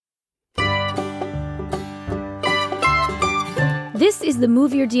This is the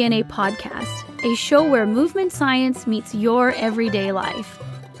Move Your DNA podcast, a show where movement science meets your everyday life.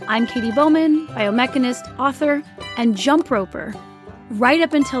 I'm Katy Bowman, biomechanist, author, and jump roper, right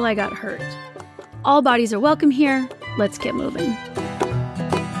up until I got hurt. All bodies are welcome here. Let's get moving.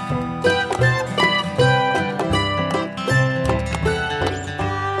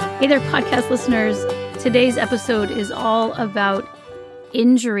 Hey there, podcast listeners. Today's episode is all about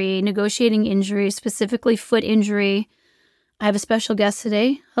injury, negotiating injury, specifically foot injury. I have a special guest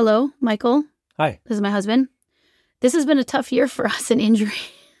today. Hello, Michael. Hi. This is my husband. This has been a tough year for us in injury,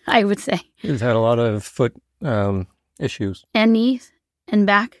 I would say. You've had a lot of foot issues. And knees and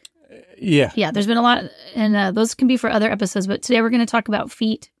back. Yeah. Yeah, there's been a lot, and those can be for other episodes, but today we're going to talk about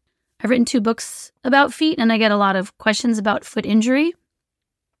feet. I've written 2 books about feet, and I get a lot of questions about foot injury.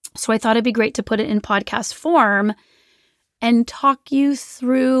 So I thought it'd be great to put it in podcast form and talk you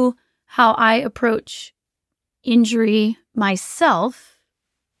through how I approach injury myself,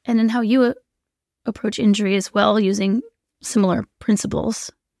 and then how you approach injury as well, using similar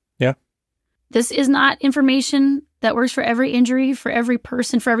principles. Yeah. This is not information that works for every injury, for every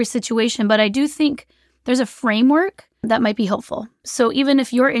person, for every situation, but I do think there's a framework that might be helpful. So even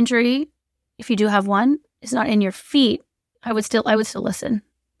if your injury, if you do have one, is not in your feet, I would still listen.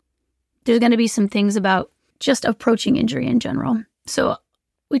 There's going to be some things about just approaching injury in general. So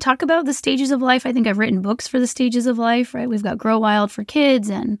we talk about the stages of life. I think I've written books for the stages of life, right? We've got Grow Wild for kids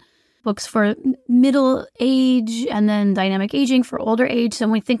and books for middle age, and then dynamic aging for older age. So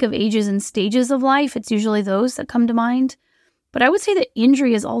when we think of ages and stages of life, it's usually those that come to mind. But I would say that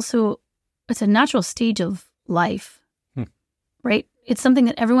injury is also, it's a natural stage of life, right? It's something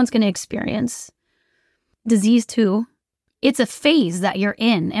that everyone's going to experience. Disease too. It's a phase that you're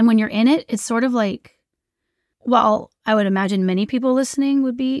in. And when you're in it, it's sort of like, well, I would imagine many people listening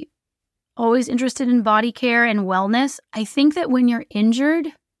would be always interested in body care and wellness. I think that when you're injured,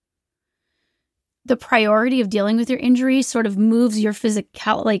 the priority of dealing with your injury sort of moves your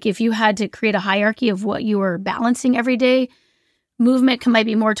physical. Like if you had to create a hierarchy of what you were balancing every day, movement might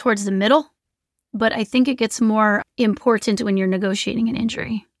be more towards the middle. But I think it gets more important when you're negotiating an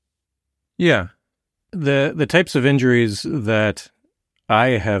injury. Yeah. The types of injuries that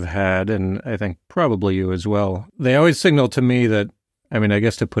I have had, and I think probably you as well, they always signal to me that, I mean, I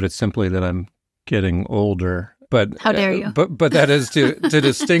guess to put it simply, that I'm getting older. But how dare you? But that is to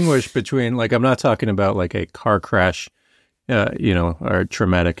distinguish between, like, I'm not talking about like a car crash, or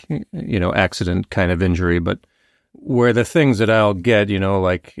traumatic, accident kind of injury, but where the things that I'll get,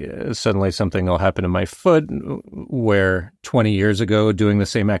 like suddenly something will happen to my foot where 20 years ago doing the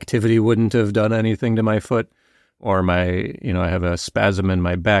same activity wouldn't have done anything to my foot, or I have a spasm in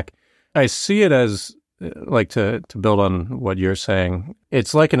my back. I see it as, like, to build on what you're saying,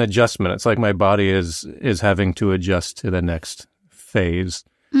 it's like an adjustment. It's like my body is having to adjust to the next phase.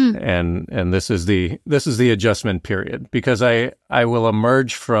 And this is the adjustment period, because I will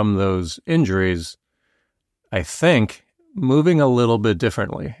emerge from those injuries, I think, moving a little bit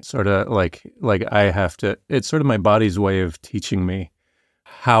differently, sort of like I have to, it's sort of my body's way of teaching me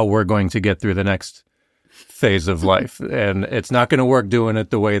how we're going to get through the next phase of life. And it's not going to work doing it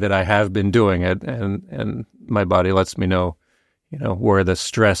the way that I have been doing it. And my body lets me know, where the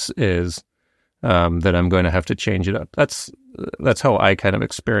stress is, that I'm going to have to change it up. That's how I kind of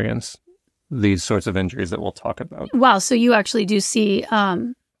experience these sorts of injuries that we'll talk about. Wow. So you actually do see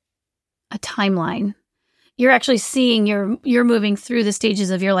a timeline. You're actually seeing you're moving through the stages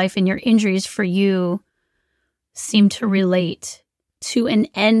of your life, and your injuries for you seem to relate to an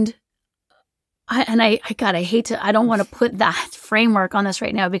end. I don't want to put that framework on this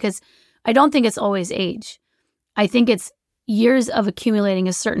right now, because I don't think it's always age. I think it's years of accumulating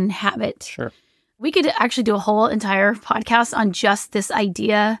a certain habit. Sure. We could actually do a whole entire podcast on just this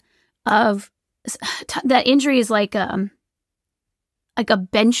idea of that injury is like a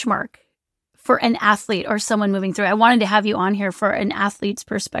benchmark for an athlete or someone moving through. I wanted to have you on here for an athlete's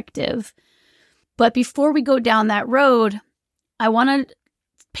perspective. But before we go down that road, I want to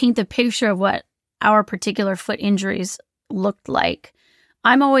paint the picture of what our particular foot injuries looked like.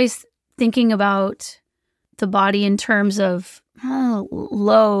 I'm always thinking about the body in terms of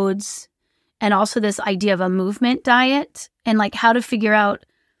loads, and also this idea of a movement diet, and like how to figure out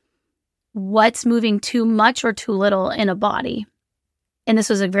what's moving too much or too little in a body. And this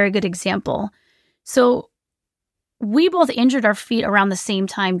was a very good example. So we both injured our feet around the same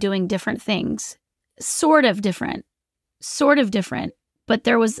time doing different things, sort of different, but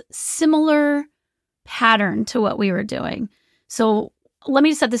there was similar pattern to what we were doing. So let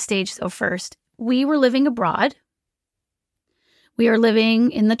me set the stage though first. We were living abroad. We are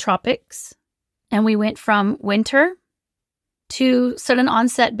living in the tropics, and we went from winter to sudden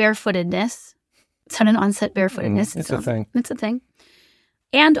onset barefootedness. It's a thing. It's a thing.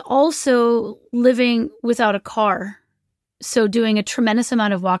 And also living without a car. So doing a tremendous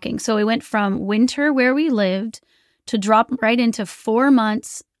amount of walking. So we went from winter where we lived to drop right into 4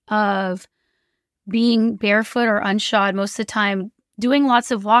 months of being barefoot or unshod most of the time, doing lots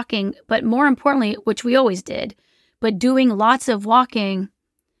of walking, but more importantly, which we always did, but doing lots of walking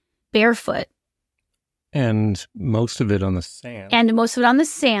barefoot. And most of it on the sand. And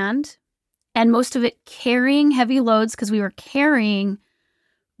most of it carrying heavy loads because we were carrying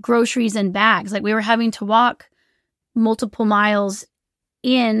groceries and bags. Like we were having to walk multiple miles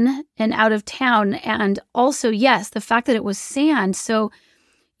in and out of town. And also, yes, the fact that it was sand. So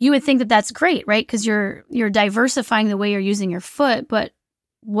you would think that that's great, right? Because you're diversifying the way you're using your foot. But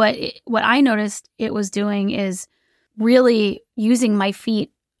what I noticed it was doing is really using my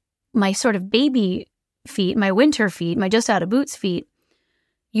feet, my sort of baby feet, my winter feet, my just out of boots feet,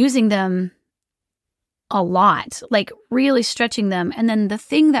 using them a lot, like really stretching them. And then the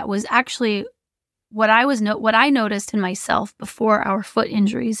thing that was actually what I noticed in myself before our foot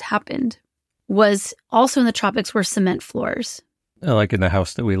injuries happened was also in the tropics were cement floors. Like in the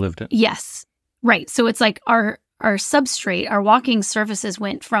house that we lived in. Yes. Right. So it's like our substrate, our walking surfaces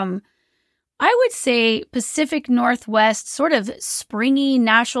went from, I would say, Pacific Northwest, sort of springy,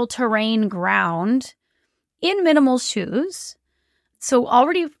 natural terrain ground in minimal shoes. So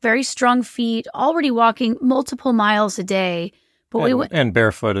already very strong feet, already walking multiple miles a day. But and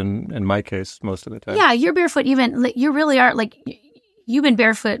barefoot in my case, most of the time. Yeah, you're barefoot even. Like, you really are, like, you've been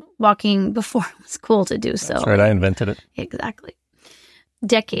barefoot walking before it was cool to do so. That's right, I invented it. Exactly.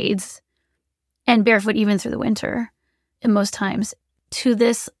 Decades. And barefoot even through the winter, and most times, to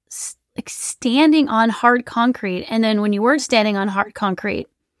this like standing on hard concrete. And then when you weren't standing on hard concrete,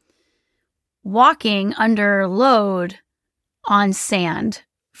 walking under load on sand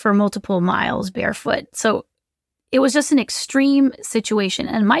for multiple miles barefoot. So it was just an extreme situation.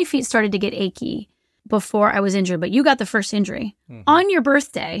 And my feet started to get achy before I was injured. But you got the first injury on your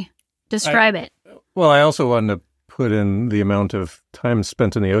birthday. Describe it. Well, I also wanted to put in the amount of time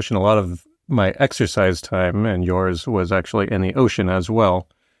spent in the ocean. A lot of my exercise time and yours was actually in the ocean as well,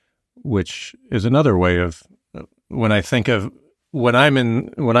 which is another way of, when I think of when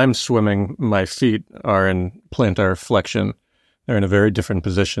I'm swimming, my feet are in plantar flexion. They're in a very different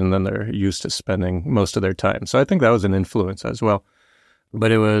position than they're used to spending most of their time. So I think that was an influence as well.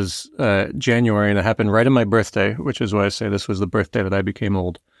 But it was January, and it happened right on my birthday, which is why I say this was the birthday that I became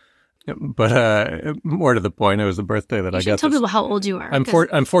old. But more to the point, it was the birthday that I got. You should tell people how old you are.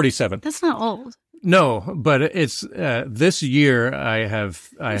 I'm 47. That's not old. No, but it's this year I have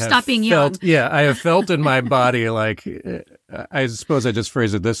Stop being young. Yeah, I have felt in my body like, I suppose I just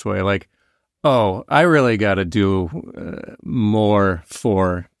phrase it this way, like, oh, I really got to do more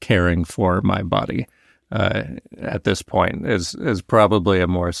for caring for my body at this point is probably a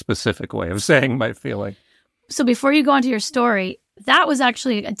more specific way of saying my feeling. So before you go on to your story, that was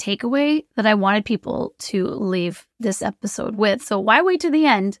actually a takeaway that I wanted people to leave this episode with. So why wait to the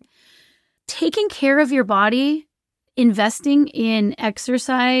end? Taking care of your body, investing in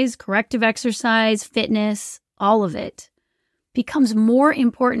exercise, corrective exercise, fitness, all of it becomes more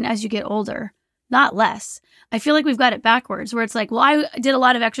important as you get older, not less. I feel like we've got it backwards where it's like, well, I did a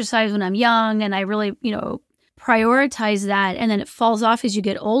lot of exercise when I'm young and I really, prioritize that. And then it falls off as you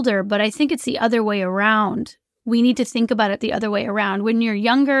get older. But I think it's the other way around. We need to think about it the other way around. When you're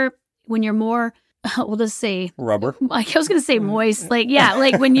younger, when you're more, we'll just say rubber. I was going to say moist. Like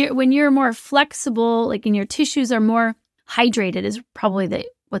when you're more flexible, like and your tissues are more hydrated is probably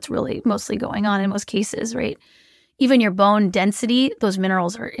what's really mostly going on in most cases, right? Even your bone density, those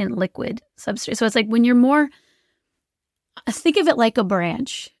minerals are in liquid substrate. So it's like when you're more, think of it like a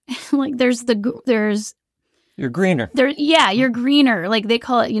branch. Like you're greener. You're greener. Like they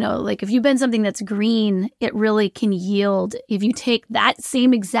call it, like if you bend something that's green, it really can yield. If you take that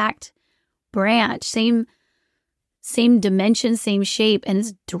same exact branch, same dimension, same shape, and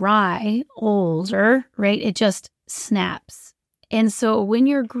it's dry, older, right? It just snaps. And so when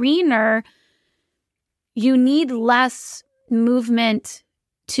you're greener, you need less movement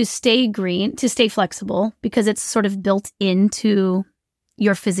to stay green, to stay flexible, because it's sort of built into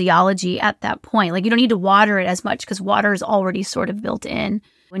your physiology at that point. Like you don't need to water it as much because water is already sort of built in.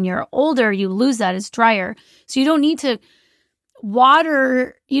 When you're older, you lose that. It's drier. So you don't need to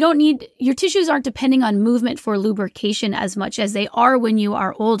water. Your tissues aren't depending on movement for lubrication as much as they are when you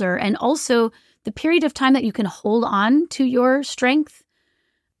are older. And also the period of time that you can hold on to your strength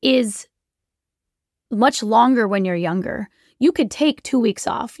is much longer when you're younger. You could take 2 weeks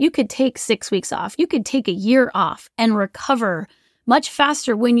off. You could take 6 weeks off. You could take a year off and recover much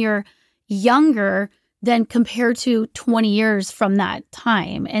faster when you're younger than compared to 20 years from that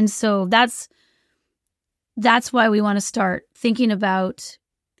time. And so that's why we want to start thinking about,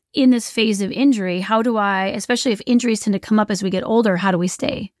 in this phase of injury, how do I, especially if injuries tend to come up as we get older, how do we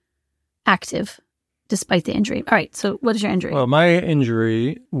stay active despite the injury? All right, so what is your injury? Well, my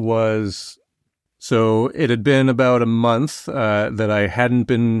injury was, so it had been about a month that I hadn't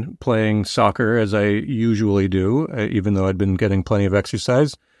been playing soccer as I usually do, even though I'd been getting plenty of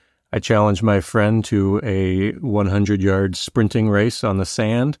exercise. I challenged my friend to a 100-yard sprinting race on the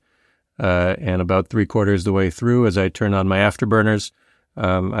sand, and about 3/4 the way through, as I turned on my afterburners,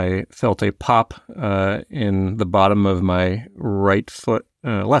 I felt a pop in the bottom of my left foot,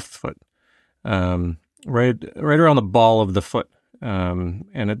 right around the ball of the foot. And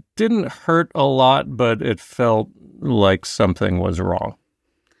it didn't hurt a lot, but it felt like something was wrong.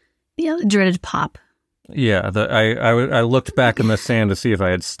 Yeah, the dreaded pop. Yeah, I looked back in the sand to see if I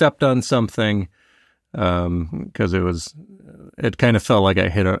had stepped on something, because it kind of felt like I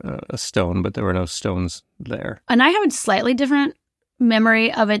hit a stone, but there were no stones there. And I have a slightly different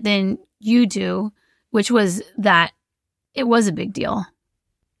memory of it than you do, which was that it was a big deal.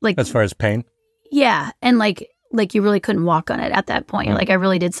 Like, as far as pain? Yeah, and like you really couldn't walk on it at that point. Like, I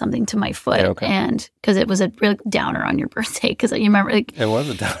really did something to my foot, and because it was a real downer on your birthday. Because you remember, like, it was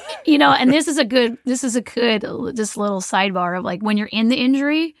a downer. And this is a good just little sidebar of, like, when you're in the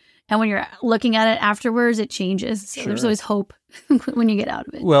injury and when you're looking at it afterwards, it changes. So there's always hope when you get out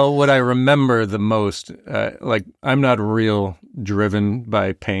of it. Well, what I remember the most, I'm not real driven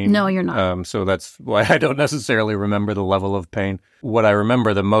by pain. No, you're not. So that's why I don't necessarily remember the level of pain. What I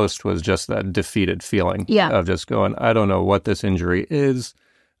remember the most was just that defeated feeling of just going, I don't know what this injury is.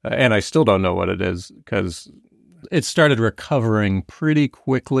 And I still don't know what it is, because it started recovering pretty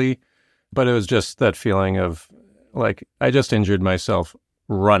quickly. But it was just that feeling of, like, I just injured myself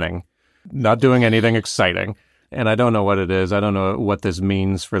running, not doing anything exciting. And I don't know what it is. I don't know what this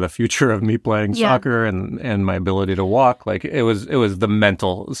means for the future of me playing soccer and my ability to walk. Like, it was the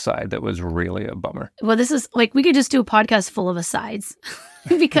mental side that was really a bummer. Well, this is, like, we could just do a podcast full of asides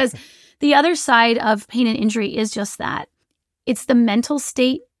because the other side of pain and injury is just that. It's the mental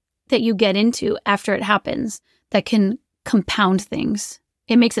state that you get into after it happens that can compound things.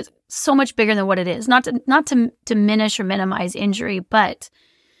 It makes it so much bigger than what it is. Not to diminish or minimize injury, but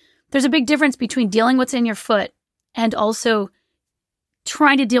there's a big difference between dealing with what's in your foot and also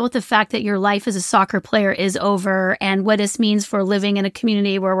trying to deal with the fact that your life as a soccer player is over, and what this means for living in a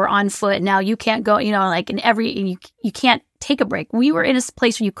community where we're on foot. Now you can't go, you can't take a break. We were in a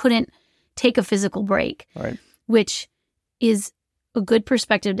place where you couldn't take a physical break, right, which is a good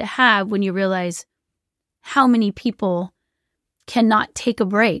perspective to have when you realize how many people cannot take a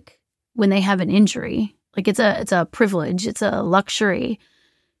break when they have an injury. Like, it's a privilege, it's a luxury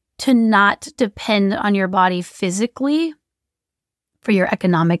to not depend on your body physically for your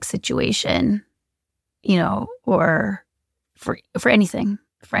economic situation, or for anything.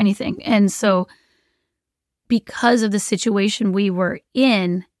 And so because of the situation we were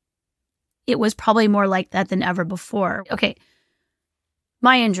in, it was probably more like that than ever before. Okay,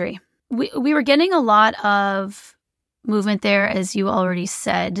 my injury. We were getting a lot of movement there, as you already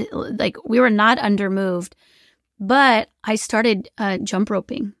said. Like, we were not undermoved, but I started jump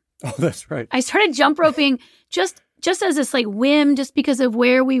roping. Oh, that's right. I started jump roping just as this, like, whim, just because of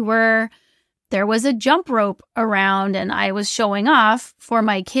where we were. There was a jump rope around, and I was showing off for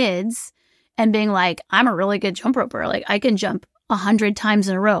my kids and being like, I'm a really good jump roper. Like, I can jump 100 times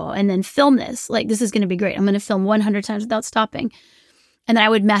in a row and then film this. Like, this is going to be great. I'm going to film 100 times without stopping. And then I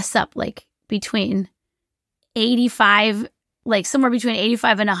would mess up, like, between 85, like somewhere between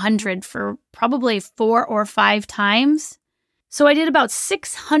 85 and 100 for probably 4 or 5 times. So I did about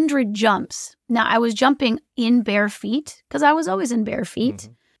 600 jumps. Now, I was jumping in bare feet because I was always in bare feet.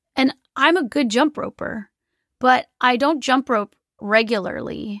 Mm-hmm. And I'm a good jump roper, but I don't jump rope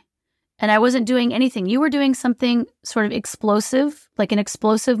regularly. And I wasn't doing anything. You were doing something sort of explosive, like an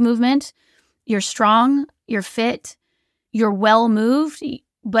explosive movement. You're strong, you're fit, you're well moved,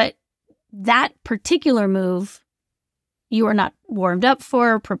 but that particular move, you were not warmed up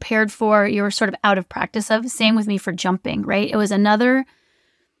for, prepared for, you were sort of out of practice of. Same with me for jumping, right? It was another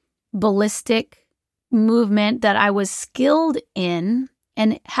ballistic movement that I was skilled in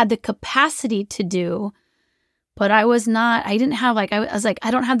and had the capacity to do, but I didn't have, like, I was like,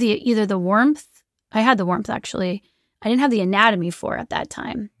 I don't have either the warmth. I had the warmth, actually. I didn't have the anatomy for at that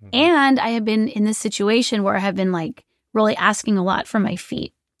time. Mm-hmm. And I had been in this situation where I have been, like, really asking a lot from my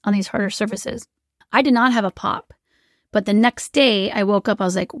feet on these harder surfaces. I did not have a pop, But the next day I woke up, I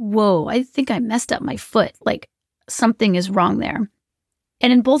was like, whoa, I think I messed up my foot. Like something is wrong there.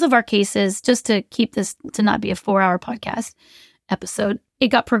 And in both of our cases, just to keep this to not be a 4-hour podcast episode, it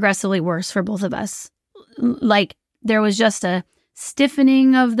got progressively worse for both of us. Like there was just a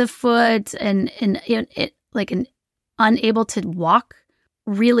stiffening of the foot and unable to walk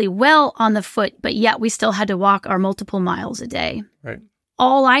really well on the foot, but yet we still had to walk our multiple miles a day. Right.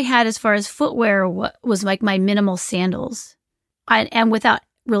 All I had as far as footwear was like my minimal sandals. And without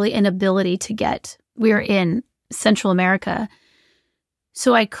really an ability to get, we were in Central America,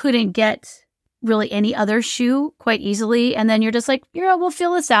 so I couldn't get really any other shoe quite easily. And then you're just like, we'll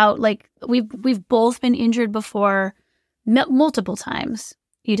feel this out. Like we've both been injured before multiple times.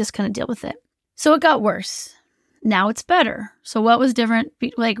 You just kind of deal with it. So it got worse. Now it's better. So what was different?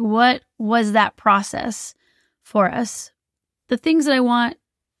 Like what was that process for us? The things that I want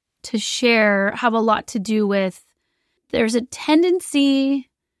to share have a lot to do with, there's a tendency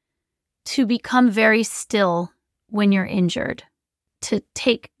to become very still when you're injured. To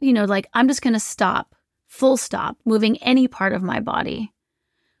take, like I'm just going to stop, full stop, moving any part of my body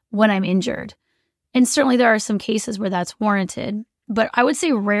when I'm injured. And certainly there are some cases where that's warranted. But I would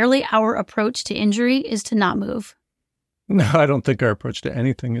say rarely our approach to injury is to not move. No, I don't think our approach to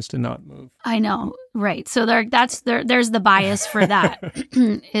anything is to not move. I know, right. So there's the bias for that,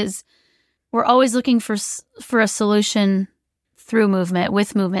 is we're always looking for a solution through movement,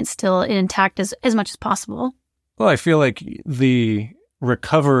 with movement still intact as much as possible. Well, I feel like the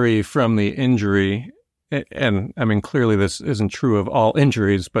recovery from the injury, and I mean, clearly this isn't true of all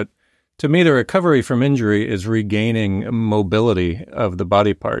injuries, but to me, the recovery from injury is regaining mobility of the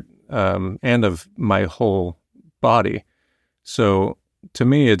body part and of my whole body. So to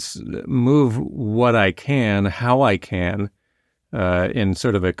me, it's move what I can, how I can, in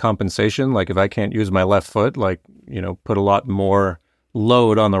sort of a compensation. Like if I can't use my left foot, put a lot more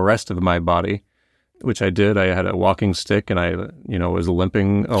load on the rest of my body, which I did. I had a walking stick and I, was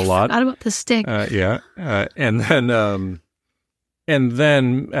limping a lot. I forgot about the stick. And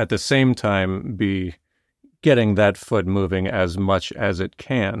then at the same time be getting that foot moving as much as it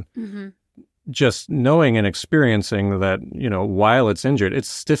can. Mm-hmm. Just knowing and experiencing that, while it's injured, it's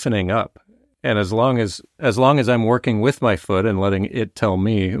stiffening up. And as long as I'm working with my foot and letting it tell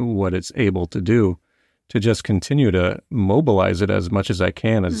me what it's able to do, to just continue to mobilize it as much as I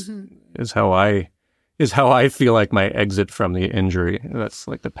can is how I feel like my exit from the injury. That's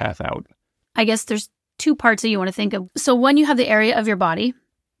like the path out. I guess there's 2 parts that you want to think of. So one, you have the area of your body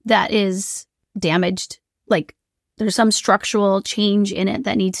that is damaged. Like there's some structural change in it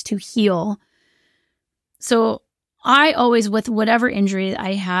that needs to heal. So I always, with whatever injury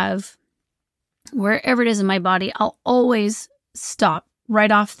I have, wherever it is in my body, I'll always stop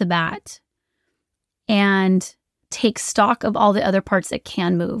right off the bat and take stock of all the other parts that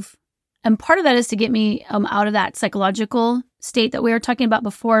can move. And part of that is to get me out of that psychological state that we were talking about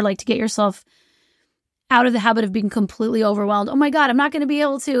before, like to get yourself out of the habit of being completely overwhelmed. Oh my God, I'm not going to be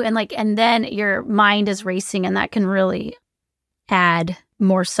able to. And then your mind is racing, and that can really add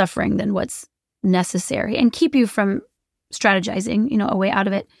more suffering than what's necessary and keep you from strategizing, a way out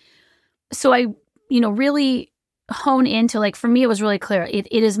of it. So I, really hone into, like, for me, it was really clear.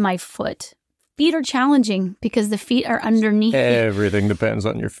 It is my foot. Feet are challenging because the feet are underneath. Everything depends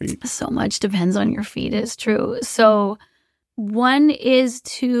on your feet. So much depends on your feet is true. So one is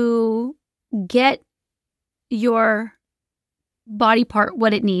to get your body part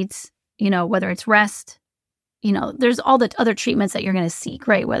what it needs, whether it's rest, there's all the other treatments that you're going to seek,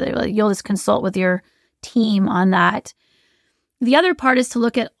 right? Whether you'll just consult with your team on that. The other part is to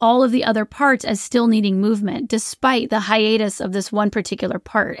look at all of the other parts as still needing movement, despite the hiatus of this one particular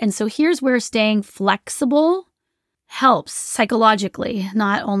part. And so here's where staying flexible helps psychologically,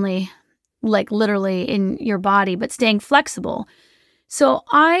 not only like literally in your body, but staying flexible. So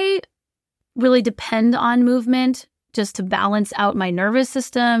I really depend on movement just to balance out my nervous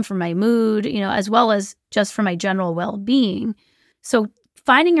system, for my mood, as well as just for my general well-being. So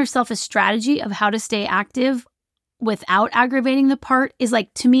finding yourself a strategy of how to stay active without aggravating the part is,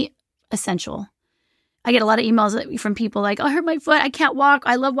 like, to me, essential. I get a lot of emails from people like, I hurt my foot. I can't walk.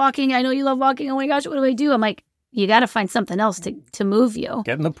 I love walking. I know you love walking. Oh my gosh, what do I do? I'm like, you got to find something else to move you.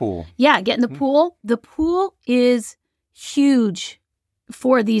 Get in the pool. Yeah, get in the pool. The pool is huge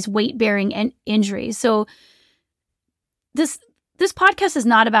for these weight-bearing injuries. So this podcast is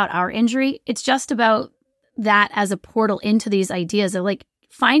not about our injury. It's just about that as a portal into these ideas of, like,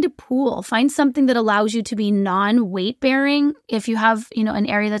 find a pool, find something that allows you to be non-weight bearing. If you have, an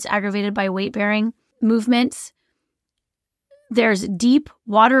area that's aggravated by weight bearing movements, there's deep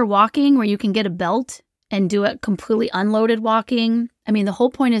water walking where you can get a belt and do it completely unloaded walking. I mean, the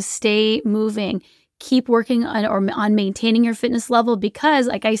whole point is stay moving, keep working on maintaining your fitness level, because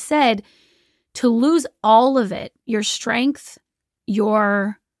like I said, to lose all of it, your strength,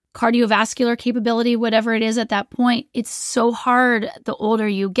 your cardiovascular capability, whatever it is at that point, it's so hard the older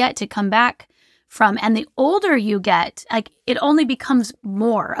you get to come back from. And the older you get, like it only becomes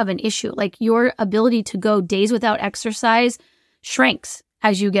more of an issue. Like your ability to go days without exercise shrinks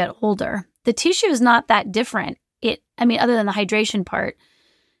as you get older. The tissue is not that different. Other than the hydration part,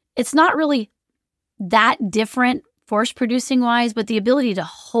 it's not really that different force producing wise, but the ability to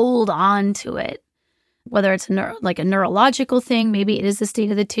hold on to it, whether it's a neurological thing, maybe it is the state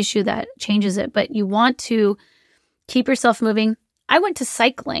of the tissue that changes it, but you want to keep yourself moving. I went to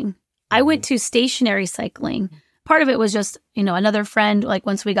cycling. I went to stationary cycling. Part of it was just, another friend, like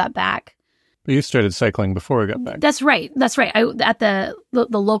once we got back. But you started cycling before we got back. That's right. At the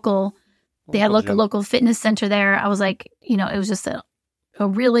local, they had a local fitness center there. I was like, it was just a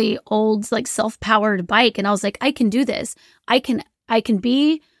really old, like self-powered bike. And I was like, I can do this. I can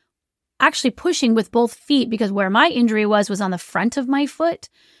be actually pushing with both feet, because where my injury was on the front of my foot.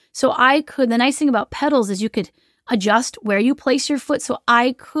 So the nice thing about pedals is you could adjust where you place your foot. So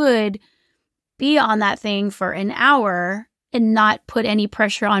I could be on that thing for an hour and not put any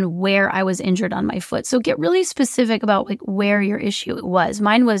pressure on where I was injured on my foot. So get really specific about like where your issue was.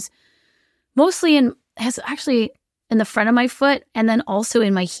 Mine was mostly in the front of my foot, and then also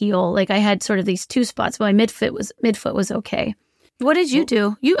in my heel. Like I had sort of these two spots, but my midfoot was okay. What did you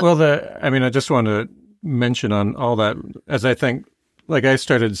do? I just want to mention on all that, as I think, like I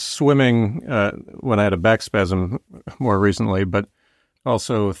started swimming when I had a back spasm more recently, but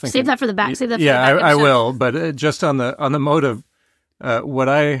also thinking, save that for the back. I will. But just on the mode of what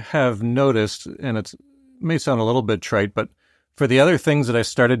I have noticed, and it may sound a little bit trite, but for the other things that I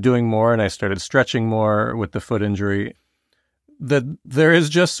started doing more, and I started stretching more with the foot injury, that there is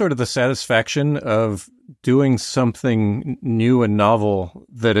just sort of the satisfaction of doing something new and novel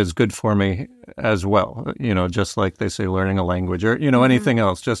that is good for me as well. Just like they say, learning a language or, anything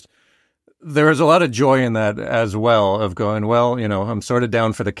else. Just there is a lot of joy in that as well, of going, well, I'm sort of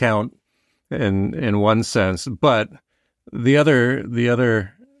down for the count in one sense, but the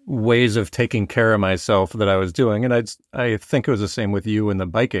other ways of taking care of myself that I was doing, and I think it was the same with you in the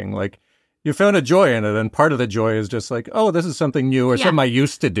biking, like you found a joy in it, and part of the joy is just like, oh, this is something new or something I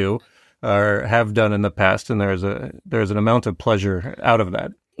used to do or have done in the past, and there's an amount of pleasure out of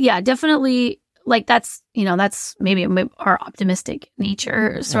that. Yeah, definitely. Like that's maybe our optimistic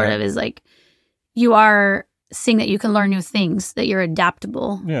nature sort of is like you are seeing that you can learn new things, that you're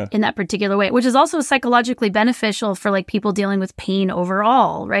adaptable in that particular way, which is also psychologically beneficial for like people dealing with pain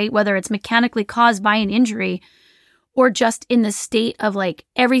overall, right? Whether it's mechanically caused by an injury or just in the state of like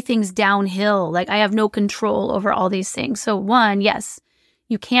everything's downhill, like I have no control over all these things. So one, yes,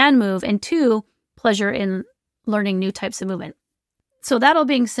 you can move, and two, pleasure in learning new types of movement. So that all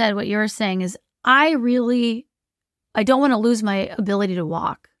being said, what you're saying is I don't want to lose my ability to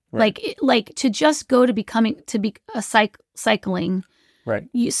walk. Right. Like to just go to be cycling, right?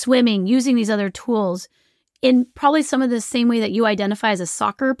 Swimming, using these other tools in probably some of the same way that you identify as a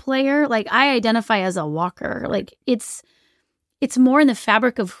soccer player. Like I identify as a walker. Like it's more in the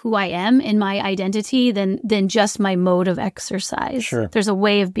fabric of who I am in my identity than just my mode of exercise. Sure. There's a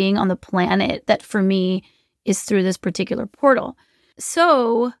way of being on the planet that for me is through this particular portal.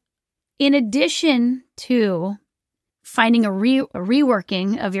 So in addition to finding a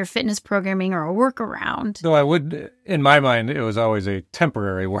reworking of your fitness programming or a workaround. Though I would, in my mind, it was always a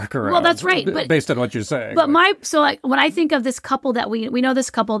temporary workaround. Well, that's right. Based on what you're saying. But when I think of this couple that we know this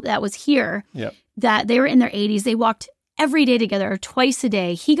couple that was here, that they were in their 80s, they walked every day together or twice a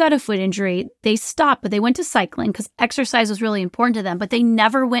day. He got a foot injury. They stopped, but they went to cycling because exercise was really important to them, but they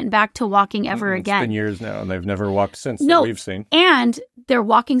never went back to walking ever again. It's been years now, and they've never walked since that we've seen. And their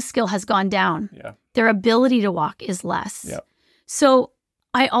walking skill has gone down. Yeah. Their ability to walk is less. Yeah. So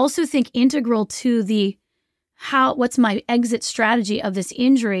I also think integral to what's my exit strategy of this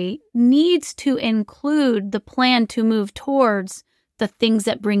injury needs to include the plan to move towards the things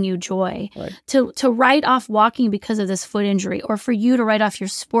that bring you joy. Right. To write off walking because of this foot injury, or for you to write off your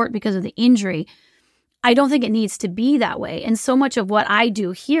sport because of the injury, I don't think it needs to be that way. And so much of what I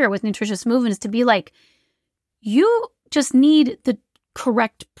do here with Nutritious Movement is to be like, you just need the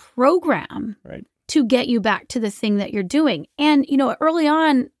correct program to get you back to the thing that you're doing. And, early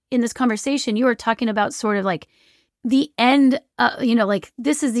on in this conversation, you were talking about sort of like the end, like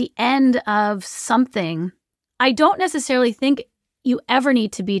this is the end of something. I don't necessarily think you ever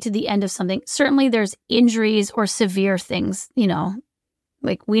need to be to the end of something. Certainly there's injuries or severe things,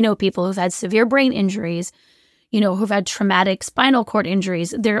 Like we know people who've had severe brain injuries, who've had traumatic spinal cord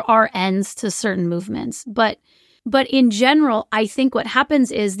injuries. There are ends to certain movements. But in general, I think what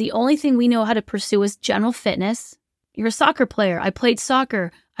happens is the only thing we know how to pursue is general fitness. You're a soccer player. I played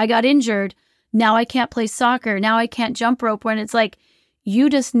soccer. I got injured. Now I can't play soccer. Now I can't jump rope. When it's like, you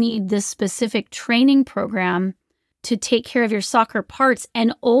just need this specific training program to take care of your soccer parts.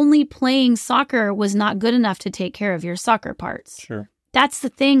 And only playing soccer was not good enough to take care of your soccer parts. Sure. That's the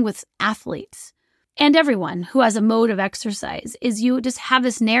thing with athletes and everyone who has a mode of exercise is you just have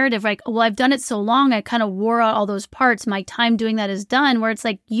this narrative like, well, I've done it so long. I kind of wore out all those parts. My time doing that is done, where it's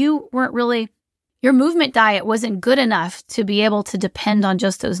like you weren't really, your movement diet wasn't good enough to be able to depend on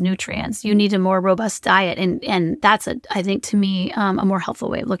just those nutrients. You need a more robust diet. And that's, I think, to me, a more helpful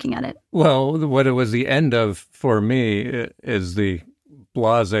way of looking at it. Well, what it was the end of for me is the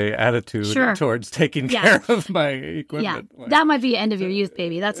blasé attitude towards taking care of my equipment. Yeah, that might be the end of your youth,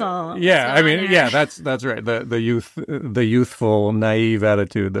 baby. That's all. Yeah, I mean, that's right. The youthful, naive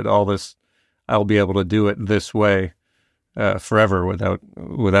attitude that all this, I'll be able to do it this way forever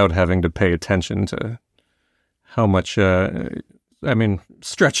without having to pay attention to how much.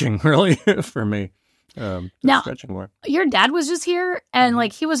 Stretching really for me. Now, stretching more. Your dad was just here, and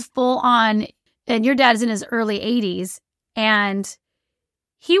like he was full on, and your dad's in his early 80s, and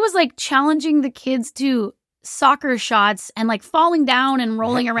he was like challenging the kids to soccer shots and like falling down and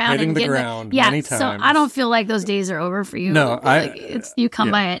rolling around hitting and the ground many times. So I don't feel like those days are over for you. No, you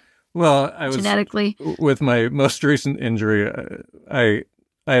come by it. Well, I was genetically with my most recent injury. I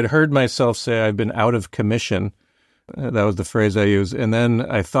had heard myself say I've been out of commission. That was the phrase I used, and then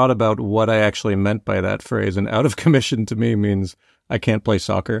I thought about what I actually meant by that phrase. And out of commission to me means I can't play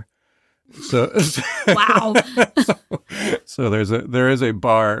soccer. So wow. so there is a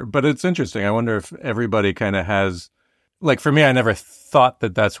bar, but it's interesting. I wonder if everybody kind of has, like for me, I never thought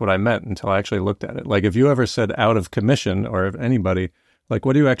that that's what I meant until I actually looked at it. Like if you ever said out of commission, or if anybody, like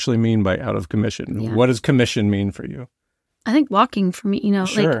what do you actually mean by out of commission? Yeah. What does commission mean for you? I think walking for me,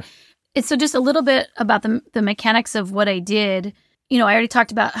 sure. Like it's so just a little bit about the mechanics of what I did. I already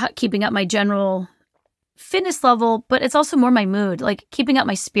talked about keeping up my general fitness level, but it's also more my mood, like keeping up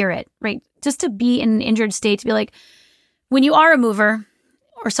my spirit, right? Just to be in an injured state, to be like, when you are a mover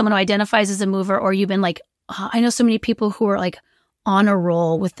or someone who identifies as a mover, or you've been like, I know so many people who are like on a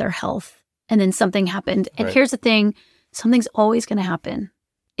roll with their health and then something happened. And here's the thing, something's always going to happen.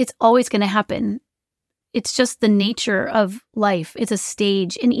 It's always going to happen. It's just the nature of life. It's a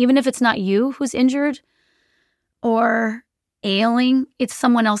stage. And even if it's not you who's injured or ailing, it's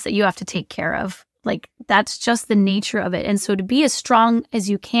someone else that you have to take care of. Like, that's just the nature of it. And so to be as strong as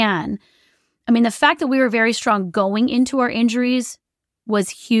you can, I mean, the fact that we were very strong going into our injuries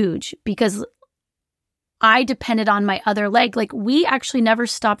was huge because I depended on my other leg. Like, we actually never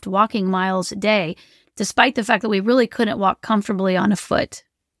stopped walking miles a day, despite the fact that we really couldn't walk comfortably on a foot.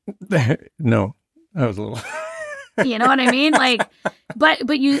 No, I was a little... You know what I mean? Like,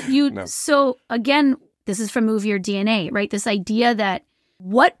 but you No. So again, this is from Move Your DNA, right? This idea that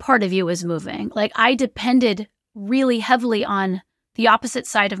what part of you is moving? Like, I depended really heavily on the opposite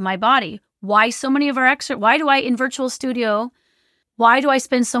side of my body. Why so many of our why do I, in virtual studio, why do I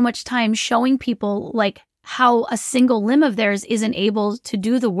spend so much time showing people like how a single limb of theirs isn't able to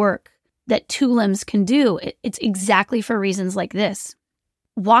do the work that two limbs can do? It's exactly for reasons like this.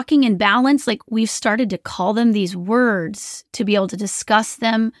 Walking in balance, like we've started to call them these words to be able to discuss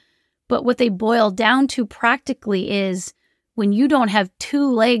them. But what they boil down to practically is when you don't have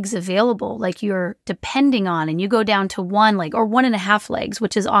two legs available, like you're depending on, and you go down to one leg or 1.5 legs,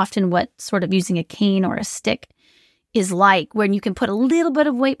 which is often what sort of using a cane or a stick is like, when you can put a little bit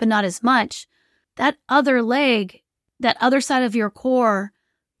of weight, but not as much. That other leg, that other side of your core,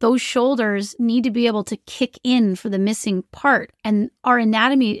 those shoulders need to be able to kick in for the missing part. And our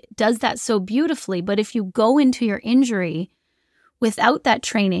anatomy does that so beautifully. But if you go into your injury without that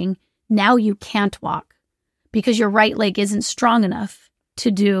training, now you can't walk because your right leg isn't strong enough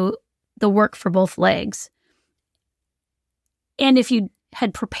to do the work for both legs. And if you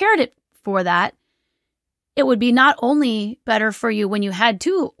had prepared it for that, it would be not only better for you when you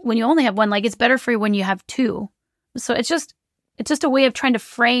only have one leg, it's better for you when you have two. So it's just a way of trying to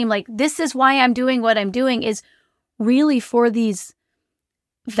frame, like, this is why I'm doing what I'm doing, is really for these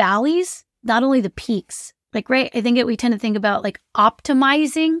valleys, not only the peaks. Like, right, I think we tend to think about like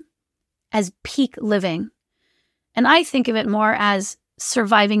optimizing as peak living. And I think of it more as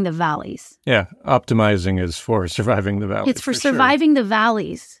surviving the valleys. Yeah, optimizing is for surviving the valleys. It's for surviving the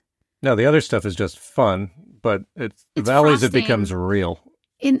valleys. No, the other stuff is just fun, but it's the valleys, frosting. It becomes real.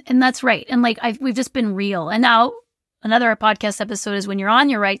 And that's right. And like we've just been real. And now another podcast episode is when you're on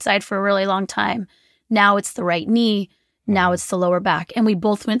your right side for a really long time. Now it's the right knee. Now it's the lower back. And we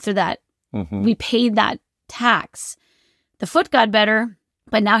both went through that. Mm-hmm. We paid that tax. The foot got better,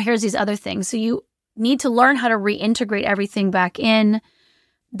 but now here's these other things. So you need to learn how to reintegrate everything back in.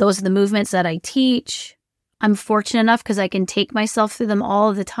 Those are the movements that I teach. I'm fortunate enough because I can take myself through them all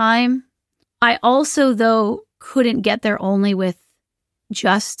of the time. I also, though, couldn't get there only with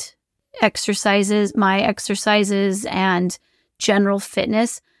just exercises, my exercises and general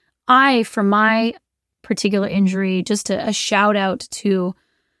fitness. For my particular injury, just a shout out to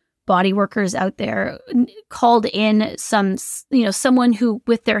body workers out there, called in someone who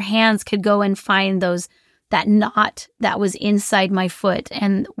with their hands could go and find that knot that was inside my foot.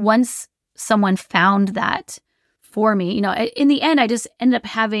 And once someone found that for me, in the end, I just ended up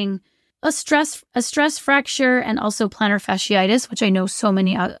having a stress fracture and also plantar fasciitis, which I know so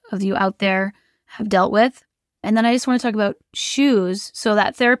many of you out there have dealt with. And then I just want to talk about shoes. So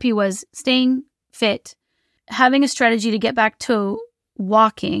that therapy was staying fit, having a strategy to get back to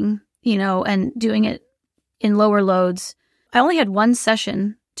walking, and doing it in lower loads. I only had one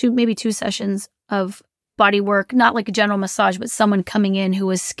session, maybe two sessions of body work, not like a general massage, but someone coming in who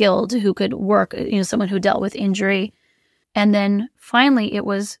was skilled, who could work, someone who dealt with injury. And then finally it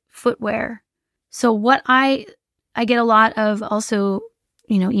was footwear. So what I get a lot of also,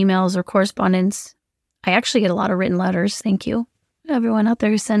 emails or correspondence. I actually get a lot of written letters. Thank you, everyone out there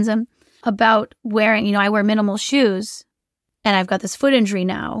who sends them, about wearing, I wear minimal shoes and I've got this foot injury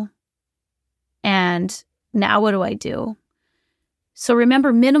now. And now what do I do? So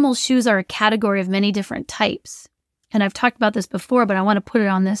remember, minimal shoes are a category of many different types. And I've talked about this before, but I want to put it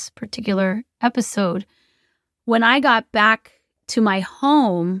on this particular episode. When I got back to my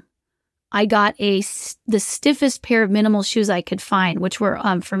home, I got the stiffest pair of minimal shoes I could find, which were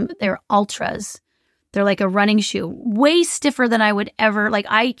they're Ultras. They're like a running shoe, way stiffer than I would ever,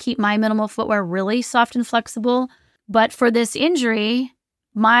 I keep my minimal footwear really soft and flexible. But for this injury,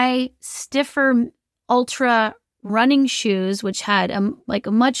 my stiffer Ultra running shoes, which had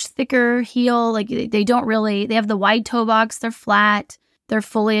a much thicker heel, they have the wide toe box, they're flat, they're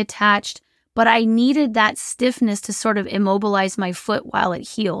fully attached. But I needed that stiffness to sort of immobilize my foot while it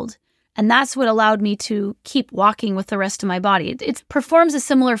healed. And that's what allowed me to keep walking with the rest of my body. It performs a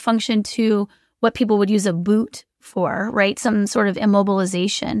similar function to what people would use a boot for, right? Some sort of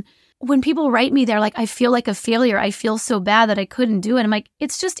immobilization. When people write me, they're like, I feel like a failure. I feel so bad that I couldn't do it. I'm like,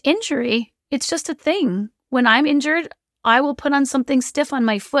 it's just injury. It's just a thing. When I'm injured, I will put on something stiff on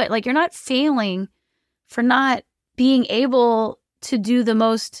my foot. You're not failing for not being able to do the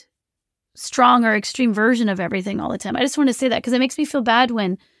most strong or extreme version of everything all the time. I just want to say that because it makes me feel bad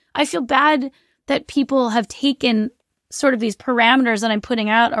when I feel bad that people have taken sort of these parameters that I'm putting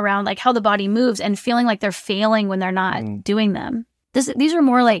out around how the body moves and feeling like they're failing when they're not doing them. These are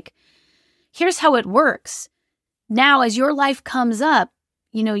more here's how it works. Now, as your life comes up,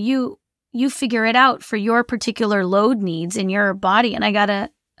 you figure it out for your particular load needs in your body. And I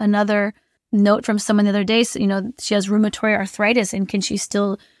got another note from someone the other day. So, she has rheumatoid arthritis and can she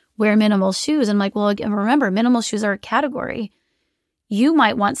still wear minimal shoes? And I'm like, well, remember, minimal shoes are a category. You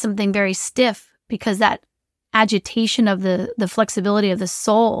might want something very stiff because that agitation of the flexibility of the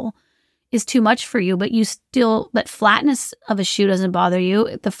sole is too much for you, but flatness of a shoe doesn't bother you.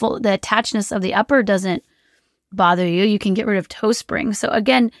 The attachedness of the upper doesn't bother you. You can get rid of toe springs. So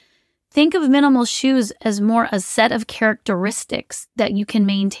again, think of minimal shoes as more a set of characteristics that you can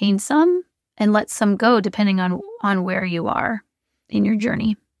maintain some and let some go depending on where you are in your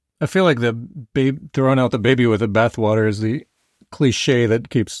journey. I feel like throwing out the baby with the bathwater is the cliche that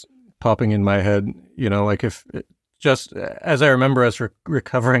keeps popping in my head. If just as I remember us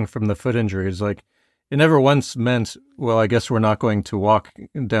recovering from the foot injuries, it never once meant, well, I guess we're not going to walk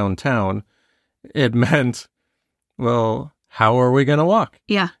downtown. It meant, well, how are we going to walk?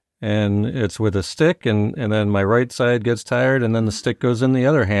 Yeah. And it's with a stick, and then my right side gets tired, and then the stick goes in the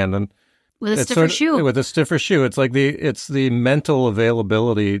other hand, and with a stiffer shoe. With a stiffer shoe, it's the mental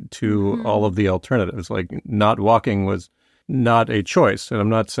availability to all of the alternatives. Not walking was not a choice, and I'm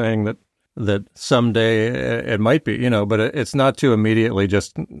not saying that someday it might be, but it's not to immediately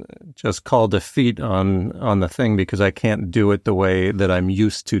just call defeat on the thing because I can't do it the way that I'm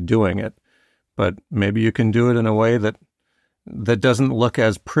used to doing it. But maybe you can do it in a way that doesn't look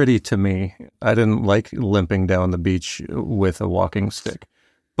as pretty to me. I didn't like limping down the beach with a walking stick,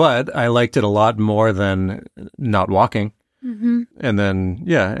 but I liked it a lot more than not walking. Mm-hmm. And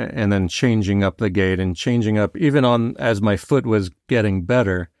then changing up the gait and changing up even as my foot was getting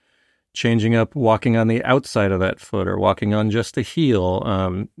better, changing up, walking on the outside of that foot or walking on just the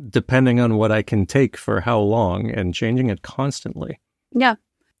heel, depending on what I can take for how long, and changing it constantly. Yeah.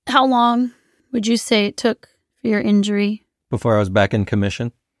 How long would you say it took for your injury? Before I was back in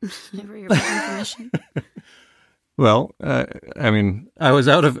commission? Before you're back in commission? Well, I was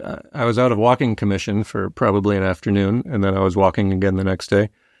out of walking commission for probably an afternoon, and then I was walking again the next day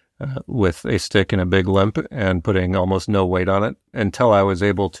with a stick and a big limp and putting almost no weight on it until I was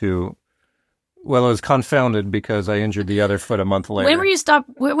able to. Well, I was confounded because I injured the other foot a month later. When were you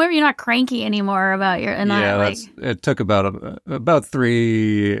when were you not cranky anymore about your? It took about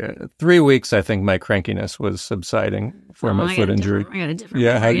 3 weeks. I think my crankiness was subsiding for my foot injury. I got a different.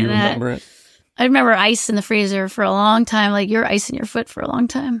 Yeah, how do you remember it? I remember ice in the freezer for a long time. Like you're icing your foot for a long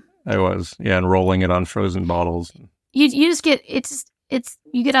time. I was, and rolling it on frozen bottles. You just get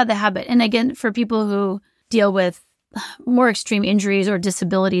you get out of the habit. And again, for people who deal with more extreme injuries or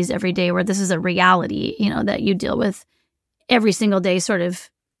disabilities every day, where this is a reality, that you deal with every single day, sort of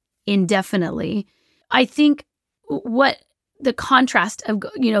indefinitely. I think what the contrast of,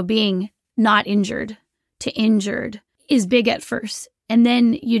 being not injured to injured is big at first. And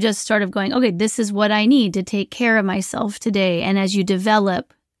then you just sort of going, okay, this is what I need to take care of myself today. And as you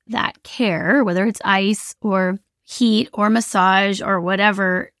develop that care, whether it's ice or heat or massage or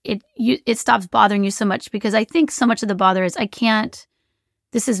whatever, it stops bothering you so much, because I think so much of the bother is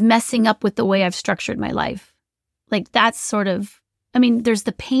this is messing up with the way I've structured my life. Like that's sort of, there's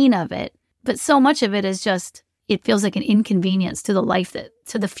the pain of it, but so much of it is just, it feels like an inconvenience to the life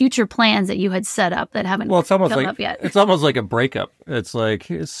to the future plans that you had set up that haven't come up yet. It's almost like a breakup. It's like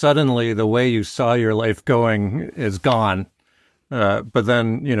suddenly the way you saw your life going is gone. But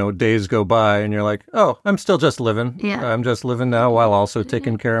then, days go by and you're like, oh, I'm still just living. Yeah. I'm just living now while also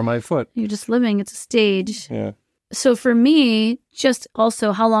taking care of my foot. You're just living. It's a stage. Yeah. So for me, just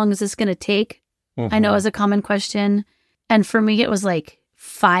also, how long is this going to take? Mm-hmm. I know is a common question. And for me, it was like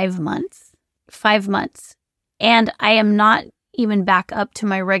 5 months. 5 months. And I am not even back up to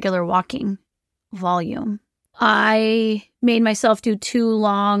my regular walking volume. I made myself do 2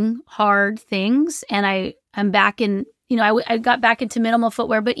 long, hard things. And I'm back in... I got back into minimal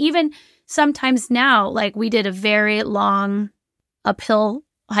footwear, but even sometimes now, like we did a very long uphill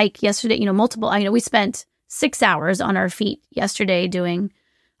hike yesterday, multiple, we spent 6 hours on our feet yesterday doing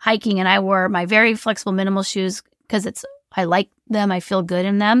hiking, and I wore my very flexible minimal shoes because I like them. I feel good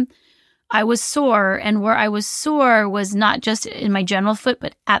in them. I was sore, and where I was sore was not just in my general foot,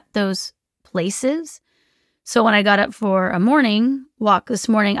 but at those places. So when I got up for a morning walk this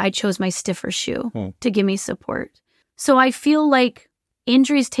morning, I chose my stiffer shoe to give me support. So I feel like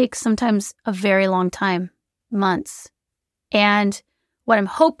injuries take sometimes a very long time, months. And what I'm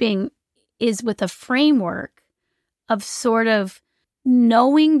hoping is with a framework of sort of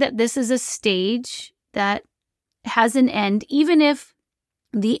knowing that this is a stage that has an end, even if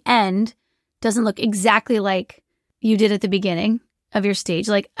the end doesn't look exactly like you did at the beginning of your stage.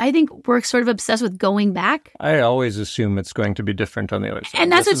 Like, I think we're sort of obsessed with going back. I always assume it's going to be different on the other side.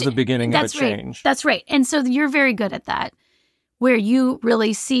 And that's the beginning of a change. That's right. And so you're very good at that, where you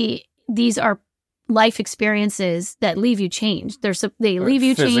really see these are life experiences that leave you changed. They leave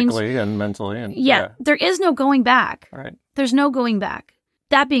you changed. Physically and mentally. And yeah, there is no going back. Right. There's no going back.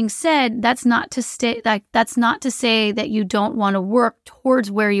 That being said, that's not to say that you don't want to work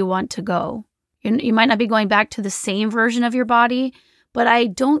towards where you want to go. You might not be going back to the same version of your body, but I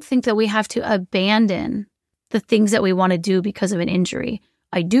don't think that we have to abandon the things that we want to do because of an injury.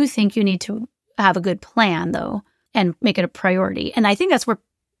 I do think you need to have a good plan, though, and make it a priority. And I think that's where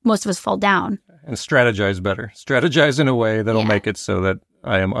most of us fall down. And strategize better. Strategize in a way that'll make it so that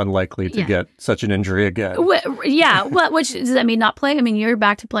I am unlikely to get such an injury again. Which does that mean not play? I mean, you're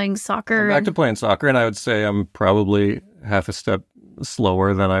back to playing soccer. I'm back to playing soccer, and I would say I'm probably half a step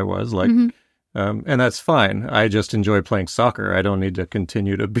slower than I was. And that's fine. I just enjoy playing soccer. I don't need to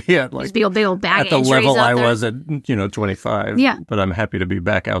continue to be at big old bag at the level I was at 25. Yeah. But I'm happy to be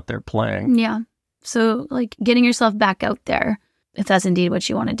back out there playing. Yeah. So getting yourself back out there, if that's indeed what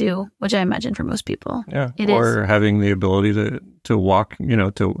you want to do, which I imagine for most people. Yeah. Or having the ability to walk,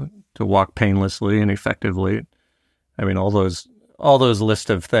 to walk painlessly and effectively. I mean, all those list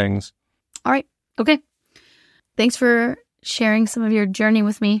of things. All right. Okay. Thanks for sharing some of your journey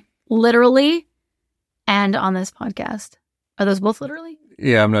with me. Literally and on this podcast. Are those both literally?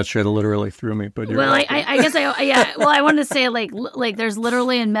 Yeah, I'm not sure the literally threw me, but you're right. I guess well, I wanted to say like there's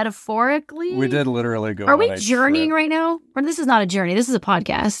literally and metaphorically. We did literally go. Are we journeying right now? Or this is not a journey. This is a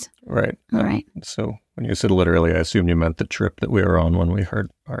podcast. Right. All right. So when you said literally, I assumed you meant the trip that we were on when we hurt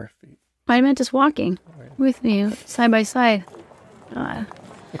our feet. I meant just walking with you side by side.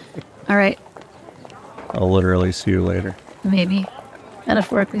 All right. I'll literally see you later. Maybe.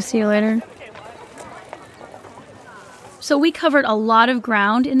 Metaphorically, see you later. So we covered a lot of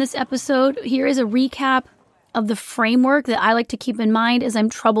ground in this episode. Here is a recap of the framework that I like to keep in mind as I'm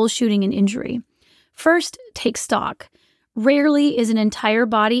troubleshooting an injury. First, take stock. Rarely is an entire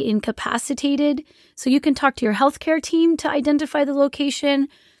body incapacitated, so you can talk to your healthcare team to identify the location,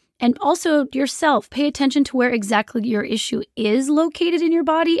 and also yourself. Pay attention to where exactly your issue is located in your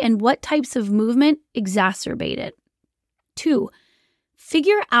body and what types of movement exacerbate it. 2,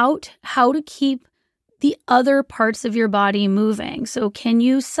 figure out how to keep the other parts of your body moving. So can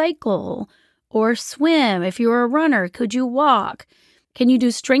you cycle or swim? If you're a runner, could you walk? Can you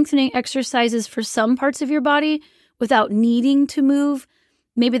do strengthening exercises for some parts of your body without needing to move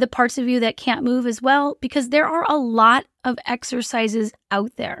maybe the parts of you that can't move as well? Because there are a lot of exercises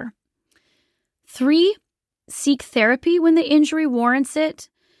out there. 3, seek therapy when the injury warrants it.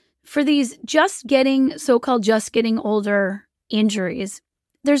 For these so-called just getting older injuries,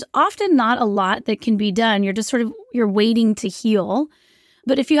 there's often not a lot that can be done. You're waiting to heal.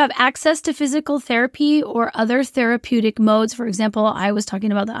 But if you have access to physical therapy or other therapeutic modes, for example, I was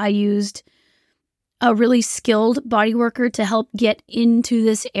talking about that I used a really skilled body worker to help get into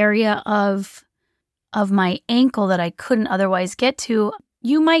this area of my ankle that I couldn't otherwise get to,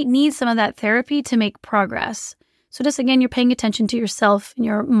 you might need some of that therapy to make progress. So just again, you're paying attention to yourself and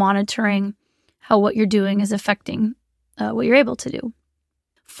you're monitoring how what you're doing is affecting what you're able to do.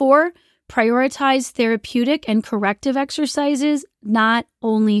 4, prioritize therapeutic and corrective exercises, not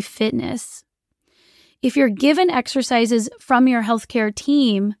only fitness. If you're given exercises from your healthcare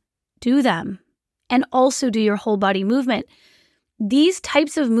team, do them. And also do your whole body movement. These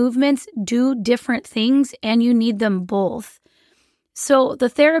types of movements do different things and you need them both. So the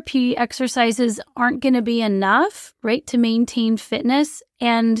therapy exercises aren't going to be enough, right, to maintain fitness.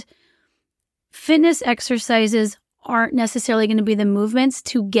 And fitness exercises aren't necessarily going to be the movements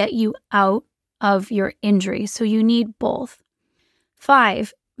to get you out of your injury. So you need both.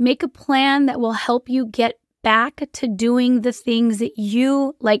 5, make a plan that will help you get back to doing the things that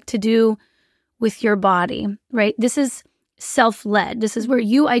you like to do with your body, right? This is self-led. This is where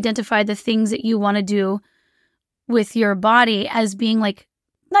you identify the things that you want to do with your body as being like,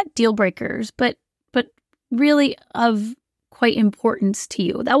 not deal breakers, but really of quite importance to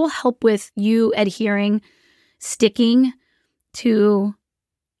you. That will help with you sticking to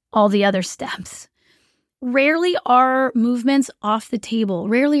all the other steps. Rarely are movements off the table.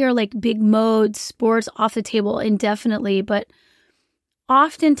 Rarely are like big modes, sports off the table indefinitely, but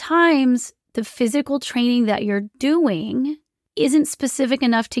oftentimes the physical training that you're doing isn't specific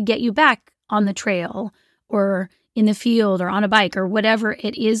enough to get you back on the trail or in the field or on a bike or whatever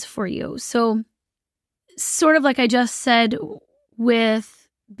it is for you. So sort of like I just said with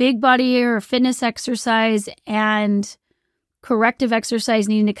big body or fitness exercise and corrective exercise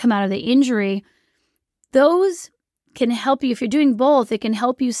needing to come out of the injury, those can help you. If you're doing both, it can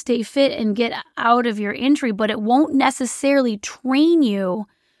help you stay fit and get out of your injury, but it won't necessarily train you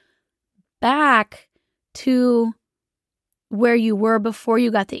back to where you were before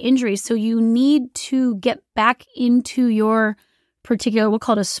you got the injury. So you need to get back into your particular, we'll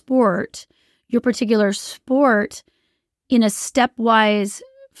call it a sport, your particular sport in a stepwise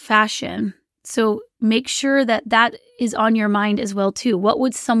fashion. So make sure that that is on your mind as well too. What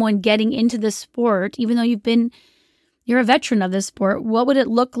would someone getting into the sport, even though you're a veteran of this sport, what would it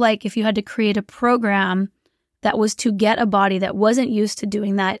look like if you had to create a program that was to get a body that wasn't used to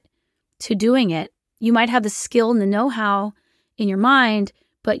doing that to doing it? You might have the skill and the know-how in your mind,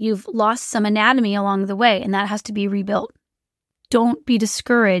 but you've lost some anatomy along the way, and that has to be rebuilt. Don't be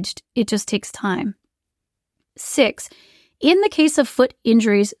discouraged. It just takes time. 6, in the case of foot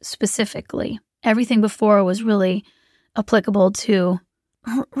injuries specifically, everything before was really applicable to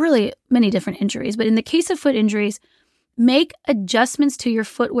really many different injuries, but in the case of foot injuries, make adjustments to your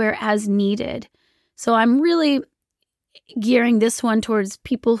footwear as needed. So I'm really gearing this one towards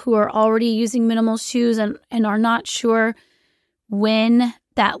people who are already using minimal shoes and are not sure when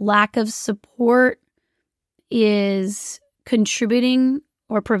that lack of support is contributing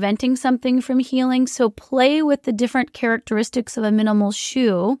or preventing something from healing. So play with the different characteristics of a minimal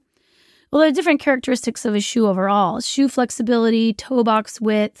shoe. Well, the different characteristics of a shoe overall: shoe flexibility, toe box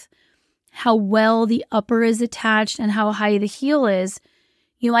width, how well the upper is attached, and how high the heel is.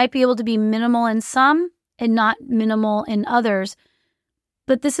 You might be able to be minimal in some and not minimal in others,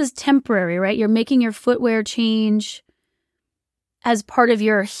 but this is temporary, right? You're making your footwear change as part of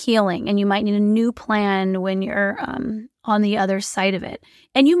your healing, and you might need a new plan when you're on the other side of it.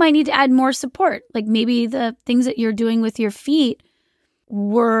 And you might need to add more support, like maybe the things that you're doing with your feet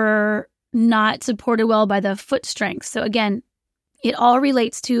were not supported well by the foot strength. So again, it all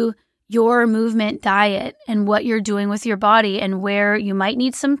relates to your movement diet and what you're doing with your body and where you might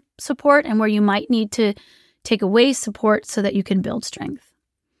need some support and where you might need to take away support so that you can build strength.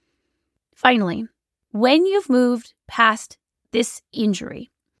 Finally, when you've moved past this injury,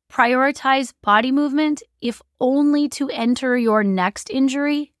 prioritize body movement, if only to enter your next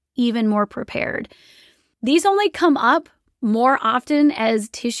injury even more prepared. These only come up more often as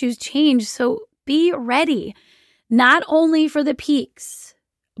tissues change, so be ready, not only for the peaks,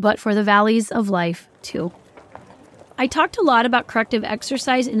 but for the valleys of life too. I talked a lot about corrective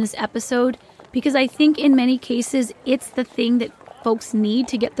exercise in this episode because I think in many cases it's the thing that folks need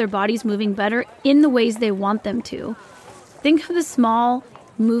to get their bodies moving better in the ways they want them to. Think of the small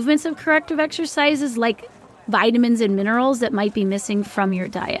movements of corrective exercises like vitamins and minerals that might be missing from your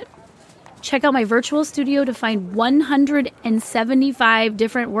diet. Check out my virtual studio to find 175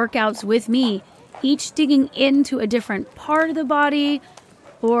 different workouts with me, each digging into a different part of the body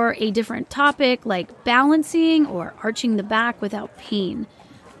or a different topic like balancing or arching the back without pain.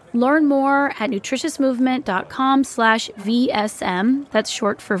 Learn more at nutritiousmovement.com/VSM. That's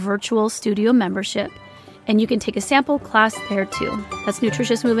short for virtual studio membership. And you can take a sample class there too. That's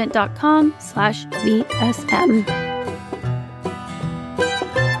nutritiousmovement.com/VSM.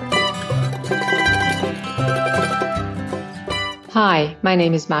 Hi, my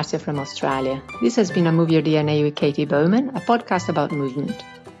name is Marcia from Australia. This has been a Move Your DNA with Katy Bowman, a podcast about movement.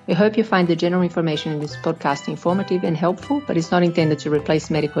 We hope you find the general information in this podcast informative and helpful, but it's not intended to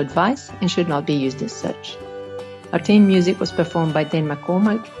replace medical advice and should not be used as such. Our theme music was performed by Dan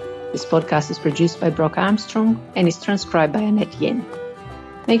McCormack. This podcast is produced by Brock Armstrong and is transcribed by Annette Yen.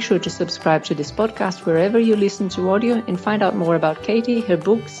 Make sure to subscribe to this podcast wherever you listen to audio and find out more about Katy, her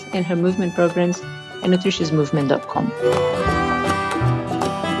books, and her movement programs at nutritiousmovement.com.